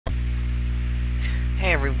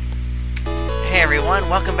Hey everyone,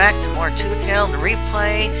 welcome back to more Two-Tailed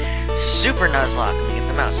Replay Super Nuzlocke. Let me get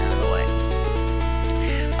the mouse out of the way.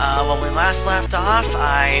 When we last left off,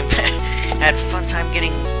 I had a fun time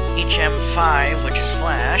getting HM05, which is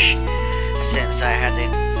Flash, since I had to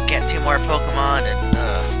get 2 more Pokemon and,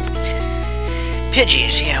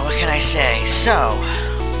 Pidgeys, yeah, what can I say? So,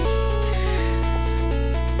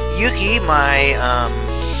 Yuki, my,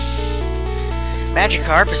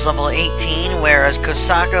 Magikarp is level 18, whereas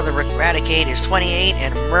Kosaka the Raticate is 28,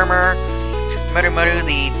 and Murmur, the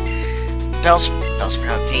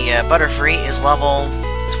Butterfree is level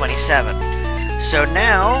 27. So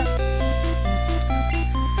now,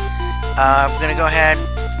 I'm gonna go ahead,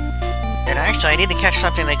 and actually I need to catch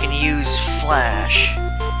something that can use Flash.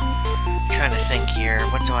 I'm trying to think here,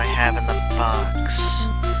 what do I have in the box?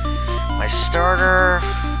 My starter,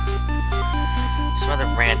 some other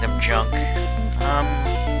random junk.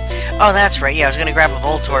 Oh, that's right, yeah, I was gonna grab a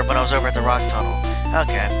Voltorb when I was over at the rock tunnel.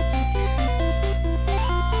 Okay.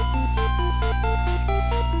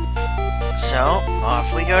 So,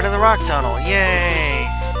 off we go to the rock tunnel, yay!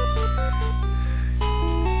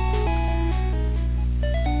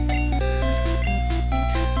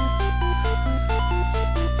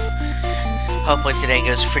 Hopefully today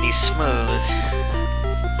goes pretty smooth.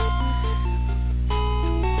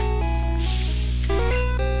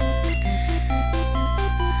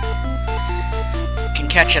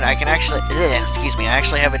 Catch it, I can actually, I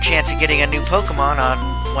actually have a chance of getting a new Pokemon on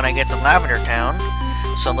when I get to Lavender Town,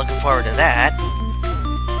 so I'm looking forward to that.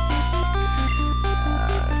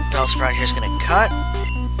 Bellsprout here's gonna cut.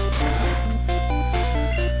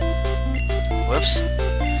 Whoops.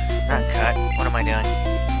 Not cut. What am I doing?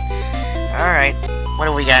 Alright, what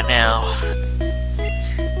do we got now?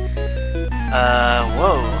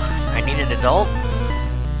 Whoa. I need an adult?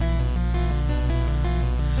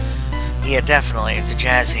 Yeah, definitely. It's a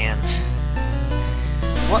Jazz Hands.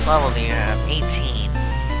 What level do you have? 18.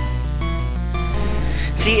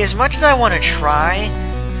 See, as much as I want to try,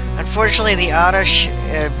 unfortunately the Oddish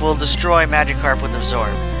will destroy Magikarp with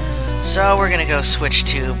Absorb. So we're gonna go switch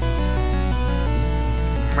to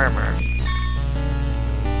Murmur.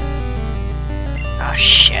 Ah,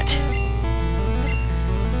 shit.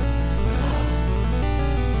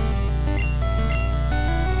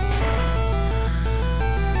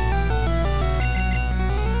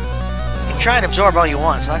 Try and absorb all you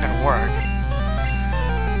want, it's not gonna work.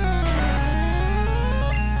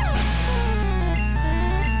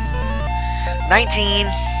 $19.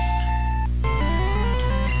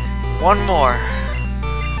 One more.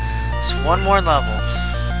 It's one more level.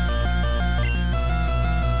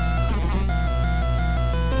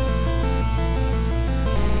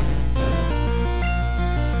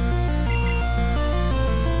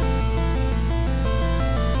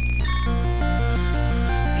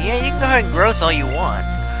 Yeah, you can go ahead and growth all you want.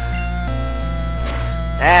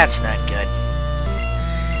 That's not good.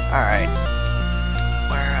 Alright.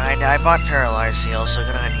 I bought Paralyze Seal, so go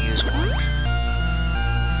ahead and use one.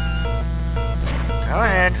 Go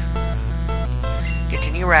ahead.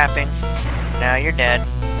 Continue wrapping. Now you're dead.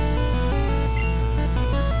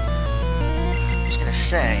 I was gonna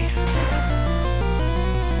say...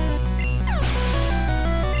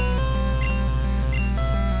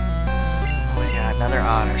 Another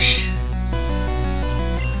Oddish.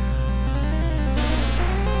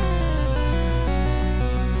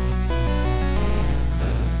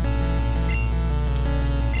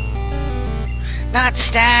 Not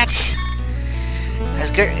stats!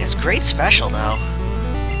 That's good. It's great special though.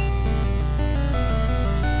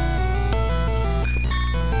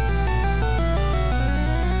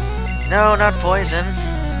 No, not poison.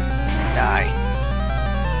 Die.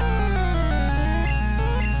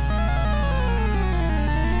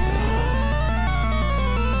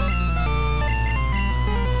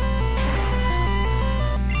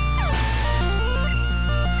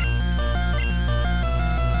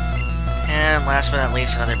 And last but not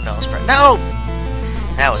least, another Bellsprout. No!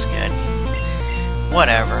 That was good.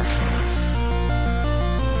 Whatever.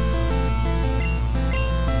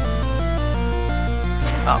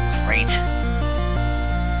 Oh, great.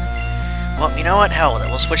 Well, you know what? Hell with it.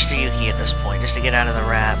 We'll switch to Yuki at this point, just to get out of the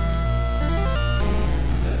wrap.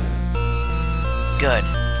 Good.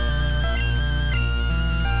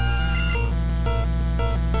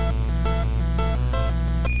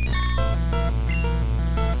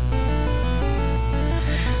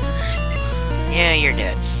 Yeah, you're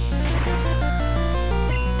dead.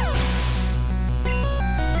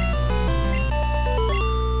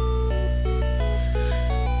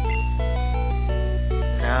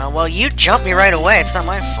 No, well, you jumped me right away. It's not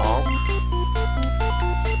my fault.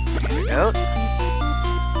 Antidote.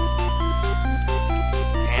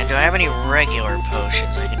 do I have any regular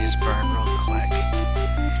potions I can just burn real quick?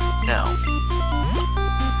 No.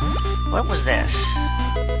 What was this?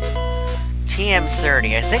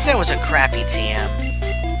 TM30. I think that was a crappy TM.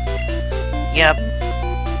 Yep.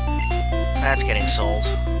 That's getting sold.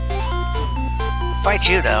 Fight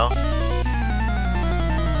you, though.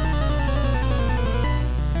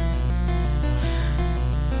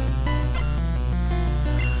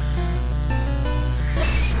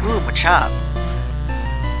 Ooh, Machop.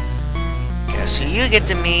 Guess who you get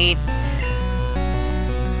to meet?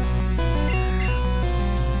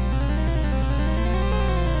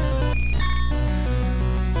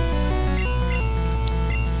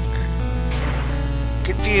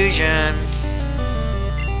 Confusion.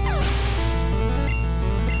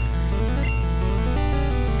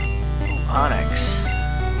 Ooh, Onyx.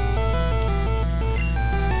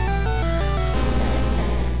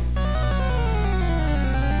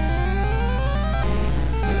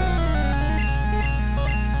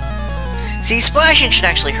 See, splashing should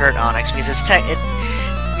actually hurt Onyx because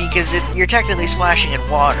you're technically splashing in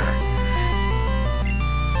water.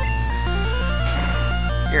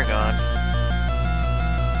 You're gone.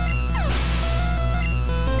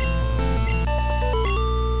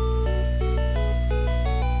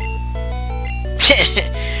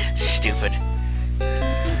 Stupid.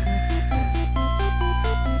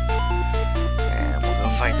 And we'll go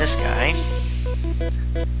fight this guy.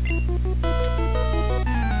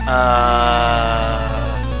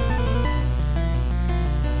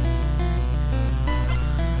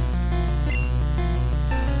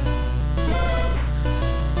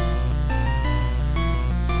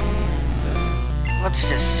 Let's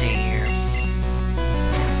just see here.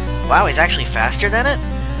 Wow, he's actually faster than it?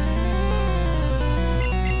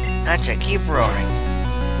 That's it, keep roaring.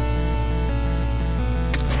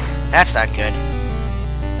 That's not good.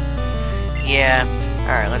 Yeah,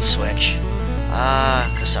 alright, let's switch.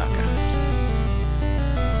 Kosaka.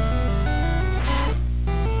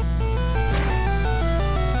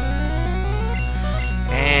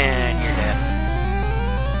 And you're dead.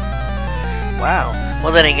 Wow.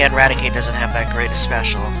 Well, then again, Raticate doesn't have that great a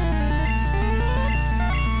special.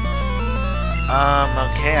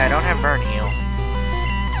 Okay, I don't have Burn Heal.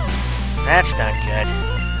 That's not good.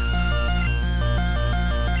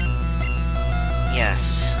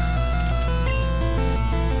 Yes.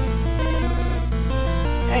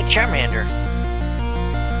 Hey, Charmander.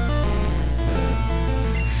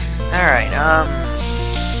 Alright,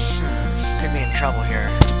 could be in trouble here.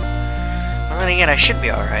 Well, then again, I should be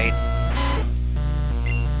alright.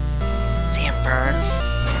 Damn, burn.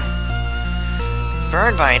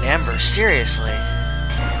 Burned by an Ember, seriously.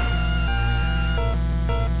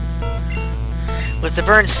 With the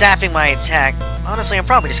burn sapping my attack, honestly, I'm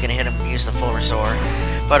probably just gonna hit him and use the full restore.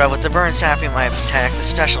 But with the burn sapping my attack, the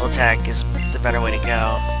special attack is the better way to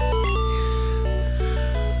go.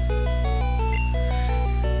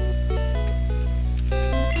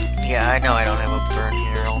 Yeah, I know I don't have a burn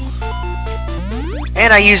hero.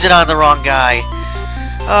 And I used it on the wrong guy.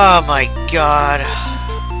 Oh my god.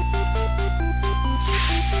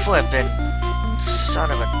 Flippin' son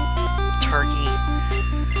of a turkey.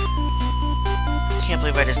 Can't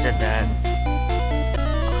believe I just did that.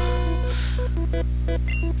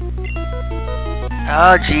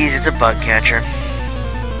 Oh jeez, it's a bug catcher.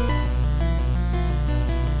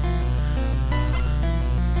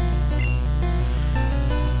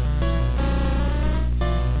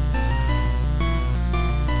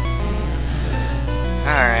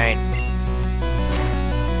 Alright.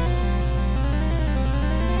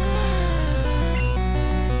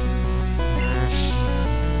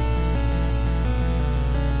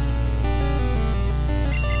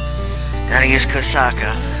 Gotta use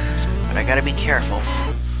Kosaka, but I gotta be careful.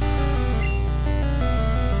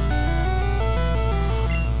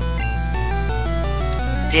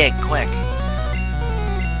 Dig, quick.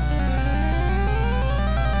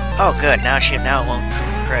 Oh good, now it won't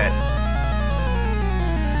crit.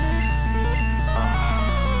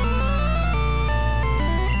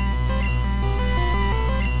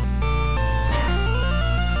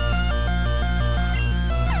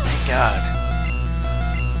 Thank God.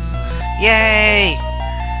 Yay!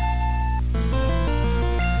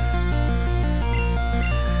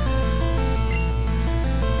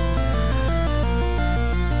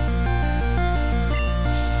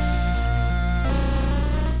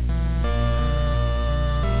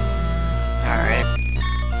 Alright.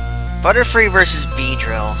 Butterfree versus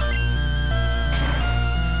Beedrill.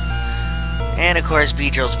 And of course,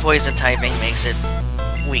 Beedrill's poison typing makes it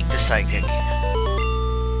weak to Psychic.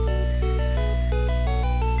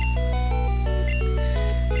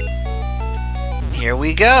 Here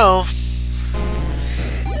we go!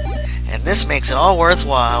 And this makes it all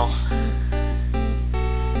worthwhile.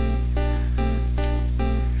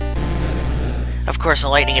 Of course, a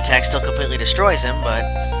lightning attack still completely destroys him, but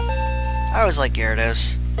I always like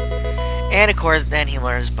Gyarados. And of course, then he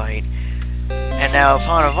learns Bite. And now,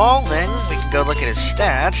 upon evolving, we can go look at his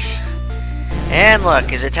stats. And look,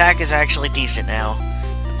 his attack is actually decent now.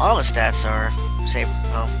 All his stats are... say,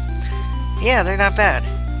 well, yeah, they're not bad.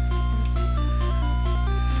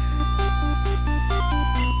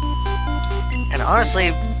 And honestly...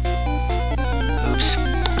 oops.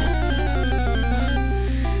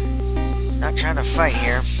 Not trying to fight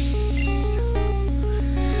here.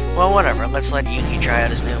 Well, whatever. Let's let Yuki try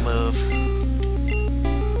out his new move.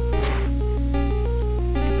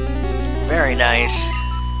 Very nice.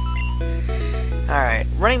 Alright,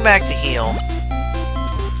 running back to heal.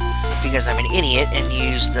 Because I'm an idiot and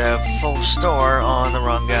used the full store on the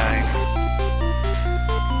wrong guy.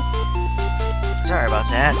 Sorry about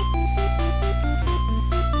that.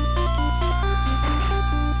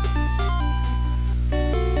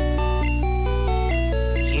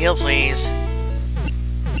 Heal, please.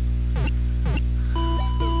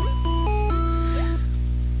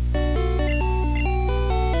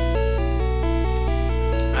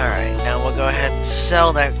 Alright, now we'll go ahead and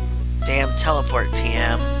sell that damn teleport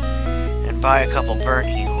TM and buy a couple burn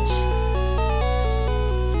heals.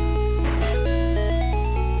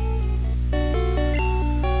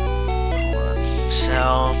 Hold on.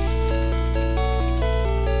 Sell.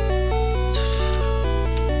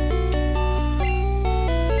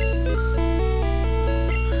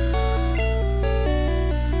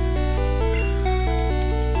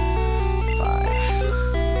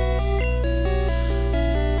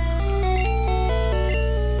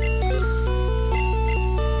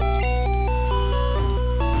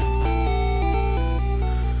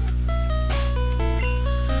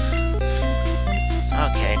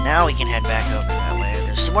 Now we can head back over that way.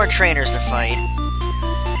 There's some more trainers to fight.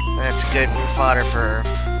 That's good fodder for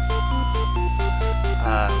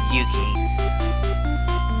Yuki.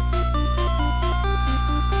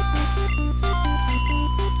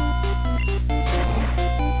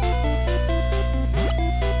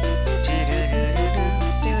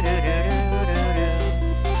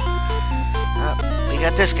 Oh, we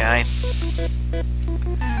got this guy.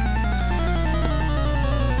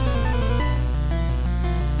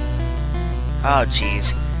 Oh,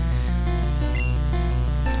 jeez.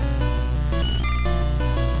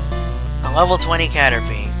 A level 20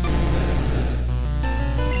 Caterpie.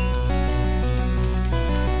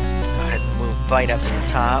 Go ahead and move Bite up to the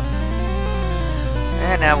top.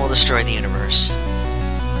 And now we'll destroy the universe.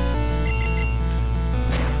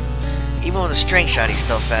 Even with a strength shot, he's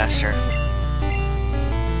still faster.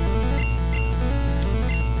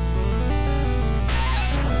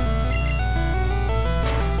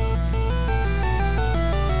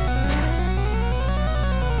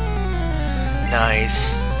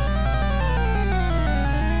 Nice.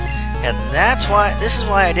 And that's why, this is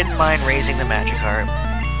why I didn't mind raising the Magikarp.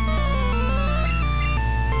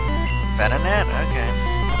 Venonat? Okay.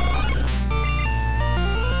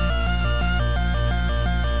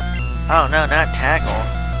 Oh no, not Tackle.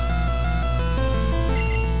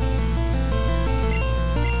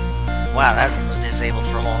 Wow, that was disabled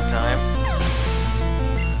for a long time.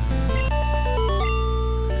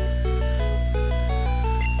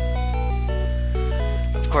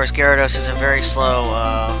 Of course, Gyarados is a very slow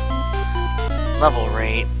level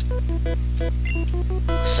rate.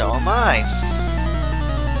 So am I.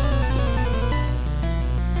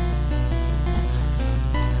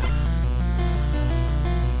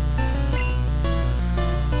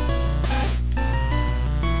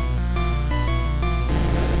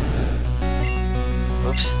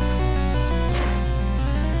 Oops.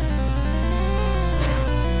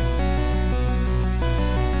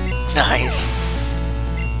 Nice.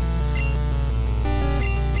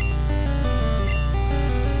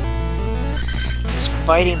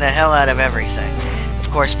 Biting the hell out of everything. Of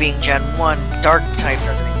course, being Gen 1, Dark type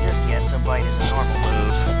doesn't exist yet, so Bite is a normal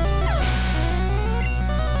move.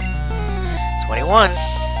 21.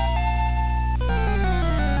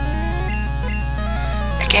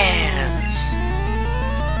 Megans!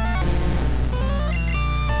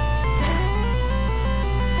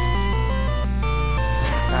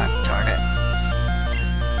 Ah, darn it.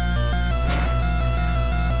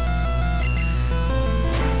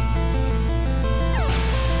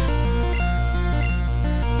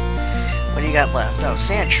 What do you got left? Oh,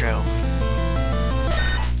 Sandshrew.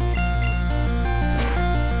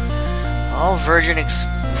 All version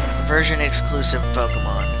exclusive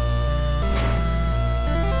Pokemon.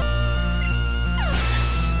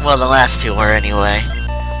 Well, the last two were anyway.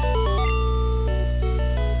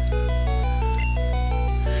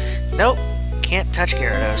 Nope, can't touch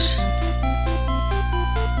Gyarados.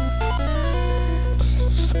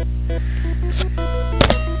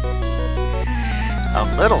 A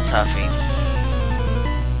little toughy.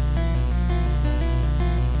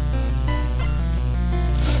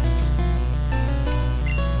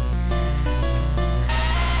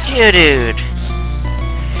 Dude.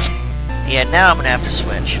 Yeah, now I'm gonna have to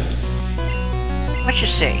switch. Let's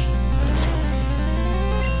just see.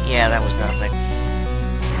 Yeah, that was nothing.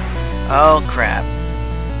 Oh, crap.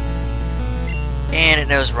 And it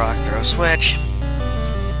knows Rock Throw. Switch.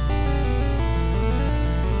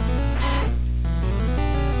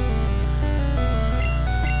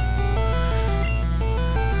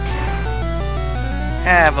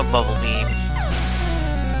 Have a Bubble Beam.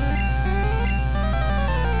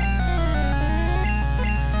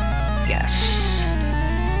 Yes.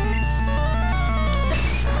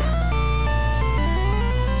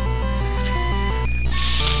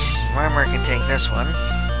 Marmor can take this one.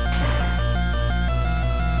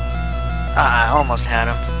 Ah, I almost had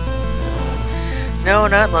him. No,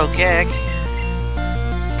 not low kick.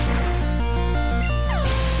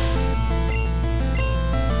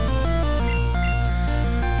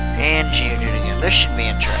 And Geodude again. This should be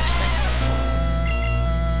interesting.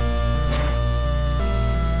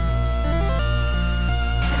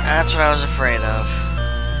 That's what I was afraid of.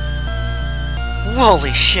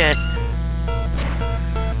 Holy shit.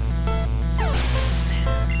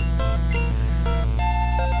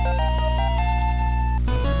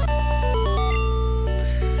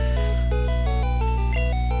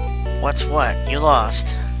 What's what? You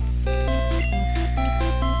lost.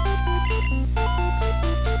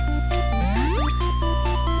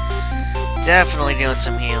 Definitely doing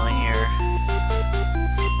some healing here.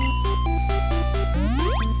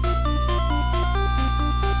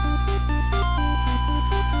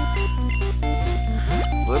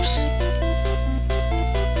 Whoops.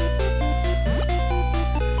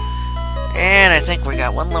 And I think we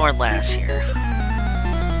got one lower last here.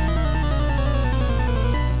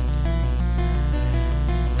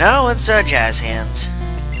 No, it's Jazz Hands.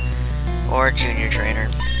 Or Junior Trainer.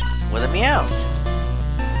 With a Meowth.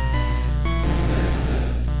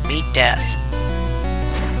 Meet death.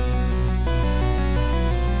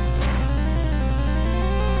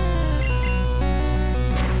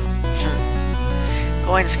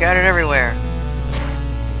 Coins scattered everywhere.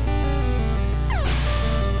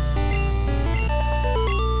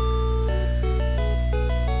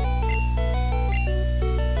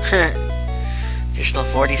 Additional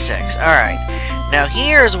 46. Alright. Now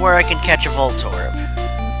here's where I can catch a Voltorb.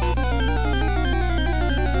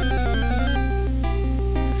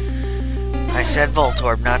 I said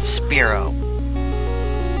Voltorb, not Spearow.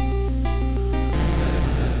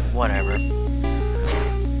 Whatever.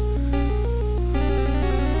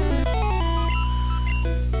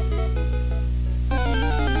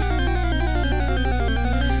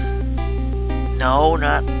 No,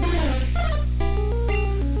 not...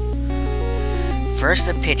 First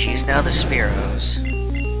the Pidgeys, now the Spearows.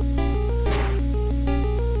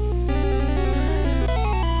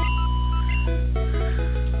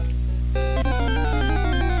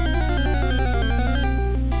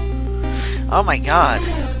 Oh my god.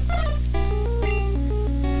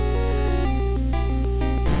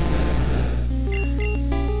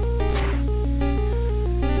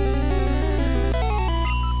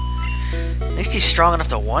 At least he's strong enough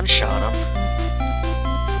to one-shot him.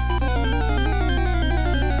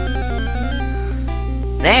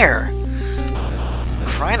 There!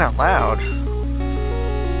 Crying out loud.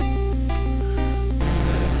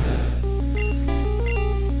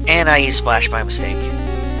 And I used Splash by mistake.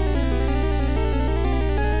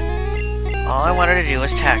 All I wanted to do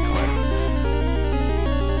was tackle it.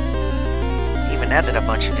 Even that did a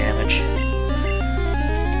bunch of damage.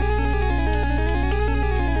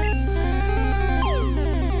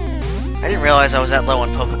 I didn't realize I was that low on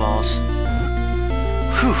Pokeballs.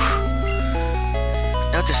 Whew.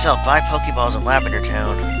 Note to self, buy Pokeballs in Lavender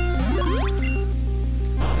Town.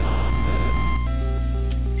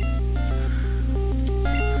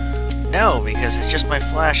 No, because it's just my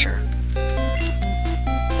flasher.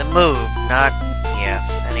 The move, not... yeah,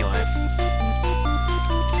 anyway.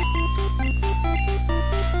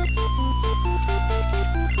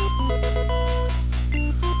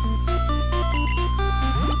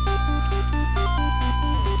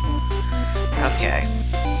 Okay.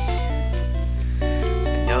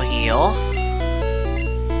 Go heal.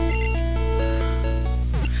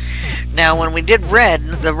 Now, when we did Red,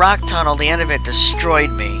 the rock tunnel, the end of it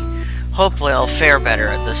destroyed me. Hopefully I'll fare better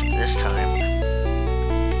at this time.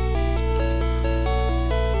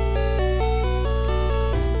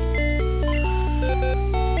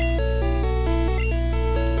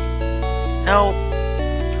 No.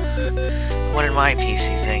 I wanted my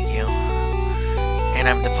PC, thank you. And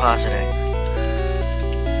I'm depositing.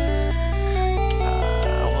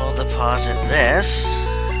 We'll deposit this.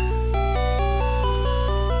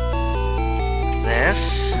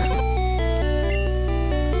 This.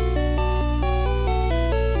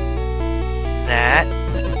 That.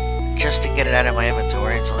 Just to get it out of my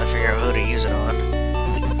inventory until I figure out who to use it on.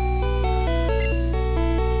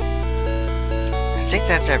 I think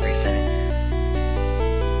that's everything.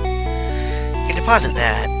 You can deposit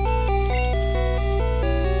that.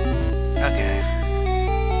 Okay.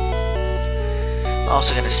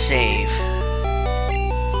 Also gonna save.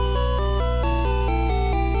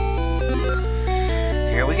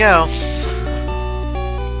 Here we go.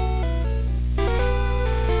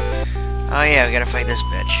 Oh yeah, we gotta fight this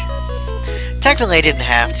bitch. Technically I didn't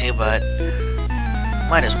have to, but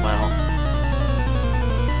might as well.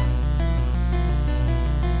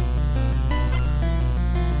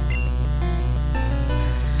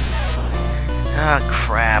 Oh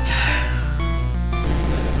crap.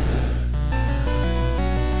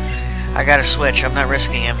 I gotta switch, I'm not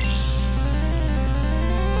risking him.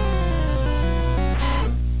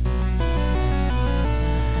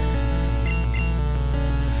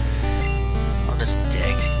 I'll just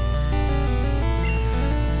dig.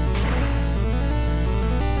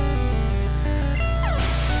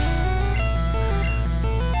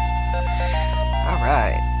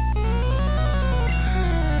 Alright.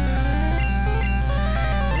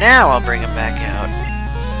 Now I'll bring him back out.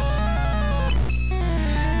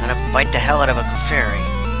 I'm gonna bite the hell out of a Clefairy.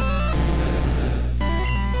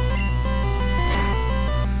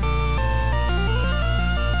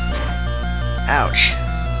 Ouch.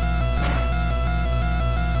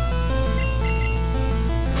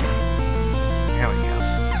 There we go.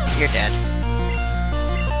 You're dead.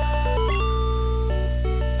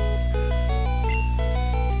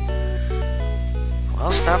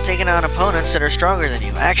 Well, stop taking on opponents that are stronger than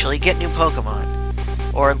you. Actually, get new Pokemon.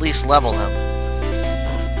 Or at least level them.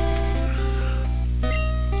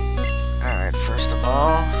 Alright, first of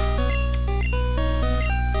all.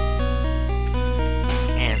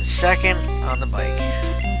 And second, on the bike.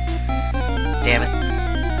 Damn it.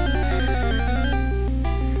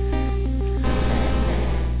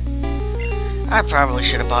 I probably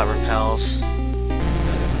should have bought repels.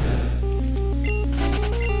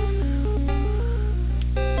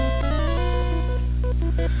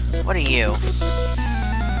 What are you?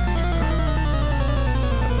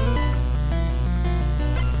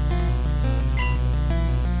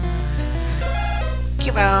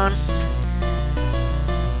 Cubone.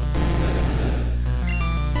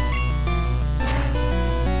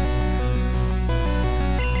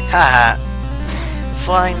 Haha.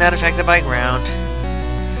 Flying not affected by ground.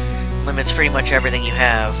 Limits pretty much everything you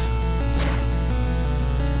have.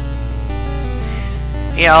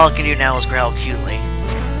 Yeah, all I can do now is growl cutely.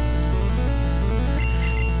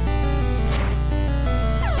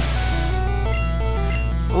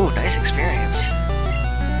 Ooh, nice experience.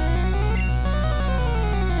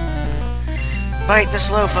 Bite the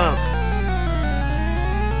Slowpoke.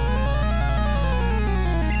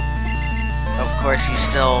 Of course, he's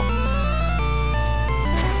still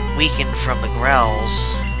weakened from the growls.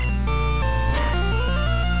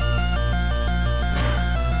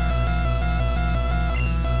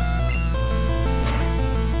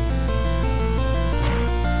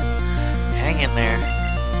 Hang in there.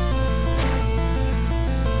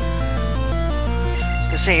 I was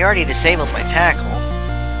gonna say, you already disabled my tackle.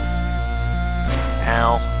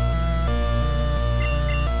 Ow.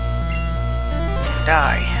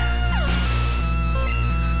 Die.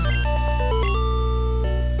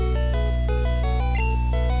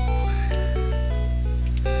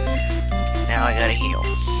 Now I gotta heal.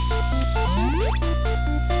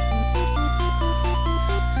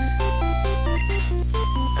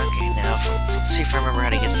 Okay, now let's see if I remember how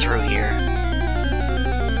to get through here.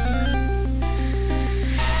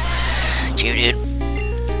 Dude.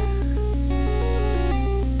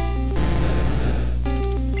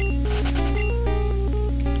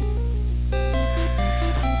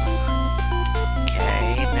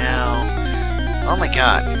 Oh my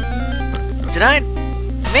god. Did I...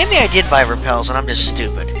 Maybe I did buy repels and I'm just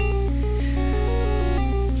stupid.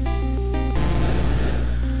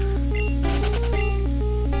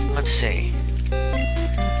 Let's see.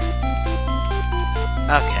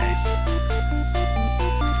 Okay.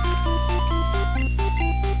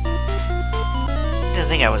 Do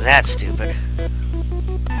think I was that stupid.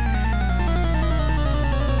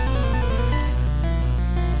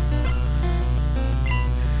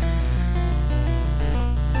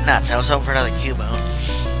 Nuts, I was hoping for another Cubone.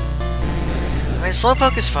 I mean,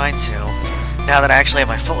 Slowpoke is fine too, now that I actually have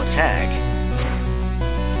my full attack.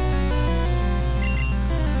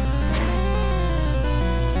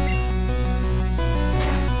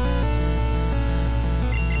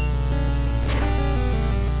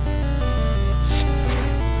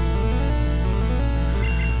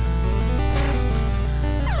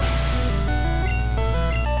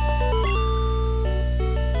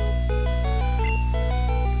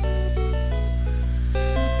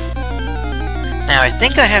 Now, I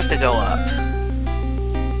think I have to go up.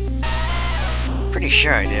 Pretty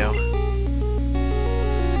sure I do.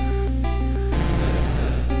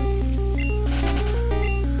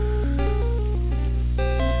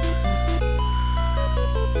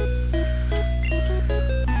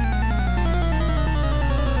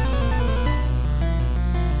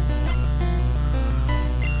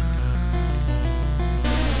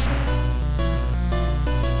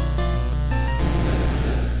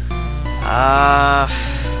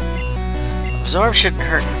 Absorb shouldn't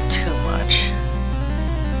hurt too much.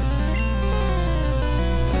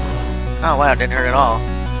 Oh wow, didn't hurt at all.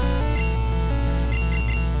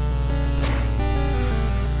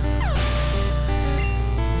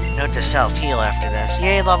 Note to self, heal after this.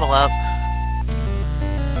 Yay, level up.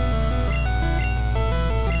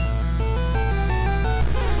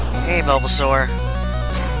 Hey, Bulbasaur.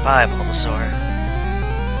 Bye, Bulbasaur.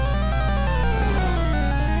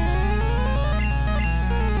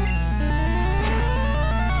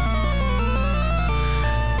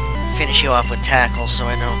 Finish you off with Tackle so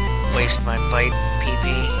I don't waste my Bite PP.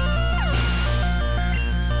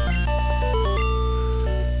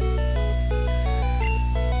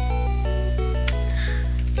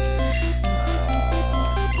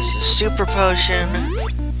 This is a Super Potion.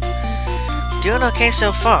 Doing okay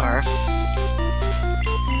so far.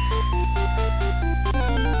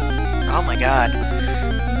 Oh my god.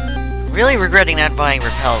 Really regretting not buying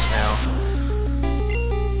Repels now.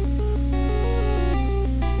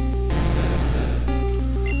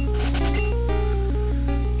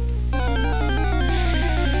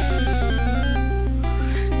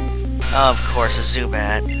 Of course, a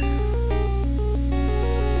Zubat.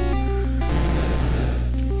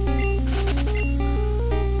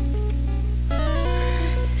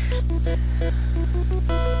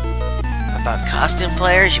 About costume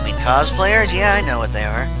players? You mean cosplayers? Yeah, I know what they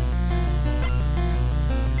are.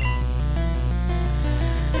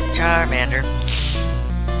 Charmander.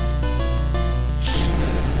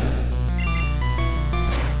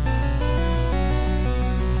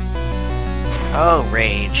 Oh,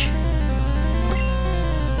 Rage.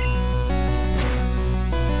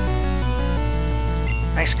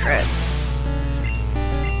 Nice crit.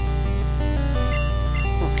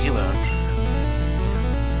 Ooh, Cubone.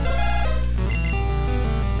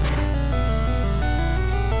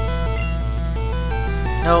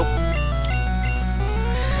 Nope.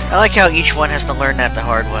 I like how each one has to learn that the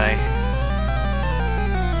hard way.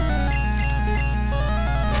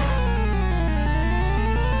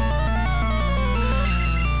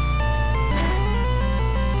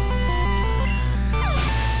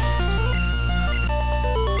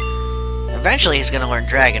 Eventually he's gonna learn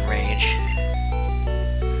Dragon Rage.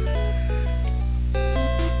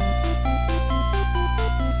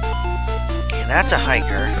 Okay, that's a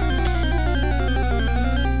Hiker.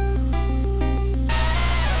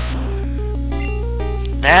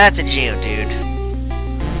 That's a Geodude.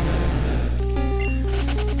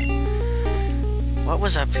 What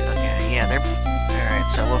was up? Okay, yeah, they're... Alright,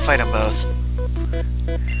 so we'll fight them both.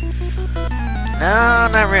 No,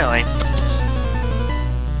 not really.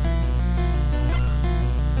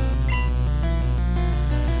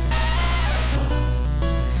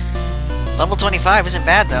 Level 25 isn't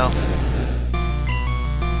bad, though.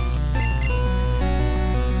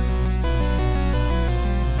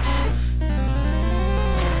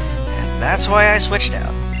 And that's why I switched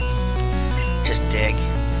out. Just dig.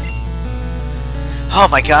 Oh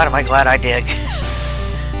my god, am I glad I dig.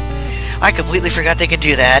 I completely forgot they could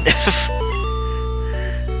do that.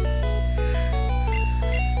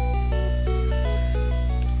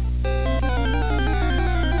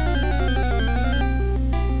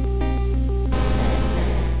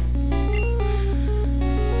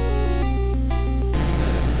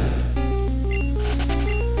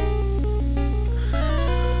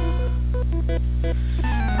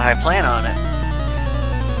 I plan on it.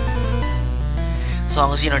 As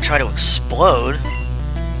long as you don't try to explode.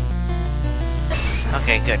 Okay,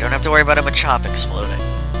 Okay, good. Don't have to worry about a Machop exploding.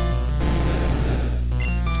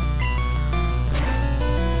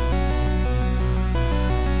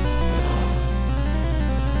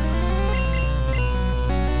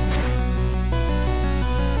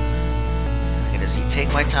 I can just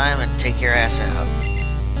take my time and take your ass out.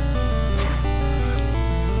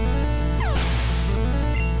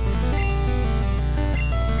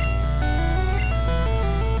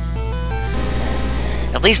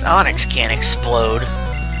 At least Onyx can't explode.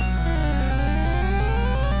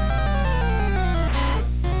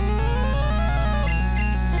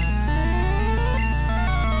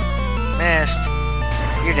 Missed.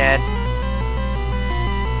 You're dead.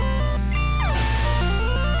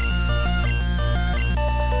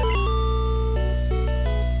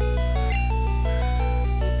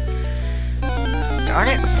 Darn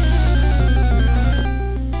it.